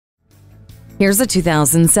Here's a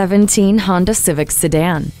 2017 Honda Civic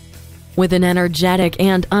sedan. With an energetic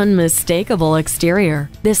and unmistakable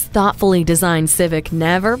exterior, this thoughtfully designed Civic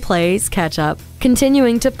never plays catch-up.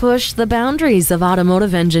 Continuing to push the boundaries of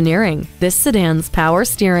automotive engineering, this sedan's power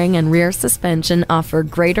steering and rear suspension offer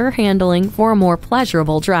greater handling for a more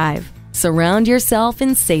pleasurable drive. Surround yourself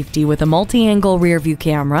in safety with a multi-angle rear-view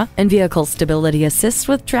camera and vehicle stability assist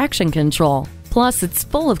with traction control. Plus, it's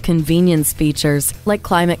full of convenience features like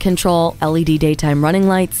climate control, LED daytime running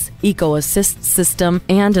lights, Eco Assist system,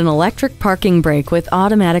 and an electric parking brake with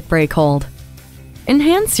automatic brake hold.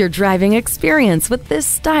 Enhance your driving experience with this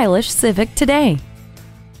stylish Civic today.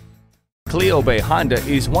 Cleo Bay Honda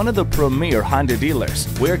is one of the premier Honda dealers.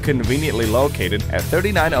 We're conveniently located at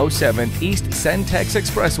 3907 East Centex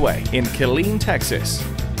Expressway in Killeen, Texas.